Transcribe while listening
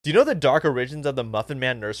Do you know the dark origins of the Muffin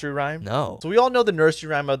Man nursery rhyme? No. So we all know the nursery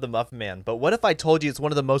rhyme of the Muffin Man, but what if I told you it's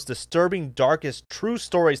one of the most disturbing, darkest, true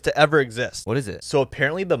stories to ever exist? What is it? So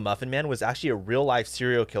apparently the Muffin Man was actually a real-life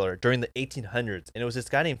serial killer during the 1800s, and it was this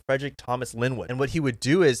guy named Frederick Thomas Linwood. And what he would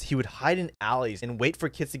do is he would hide in alleys and wait for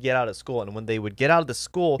kids to get out of school, and when they would get out of the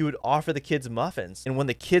school, he would offer the kids muffins. And when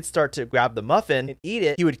the kids start to grab the muffin and eat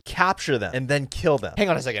it, he would capture them and then kill them. Hang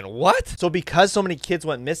on a second. What? So because so many kids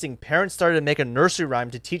went missing, parents started to make a nursery rhyme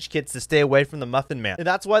to teach kids to stay away from the Muffin Man. And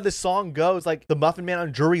that's why the song goes like the Muffin Man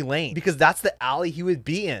on Drury Lane, because that's the alley he would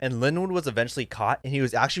be in. And Linwood was eventually caught, and he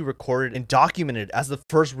was actually recorded and documented as the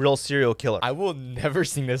first real serial killer. I will never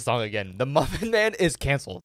sing this song again. The Muffin Man is canceled.